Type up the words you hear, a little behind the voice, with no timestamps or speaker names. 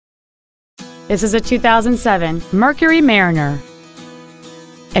This is a 2007 Mercury Mariner.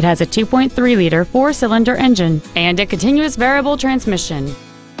 It has a 2.3-liter four-cylinder engine and a continuous variable transmission.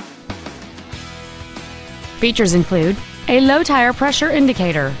 Features include a low tire pressure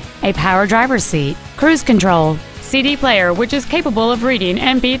indicator, a power driver's seat, cruise control, CD player which is capable of reading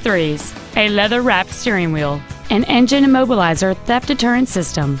MP3s, a leather-wrapped steering wheel, an engine immobilizer theft deterrent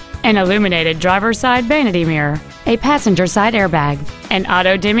system, an illuminated driver's side vanity mirror, a passenger side airbag, an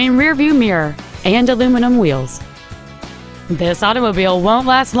auto-dimming rearview mirror, and aluminum wheels. This automobile won't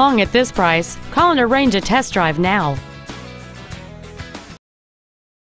last long at this price. Call and arrange a test drive now.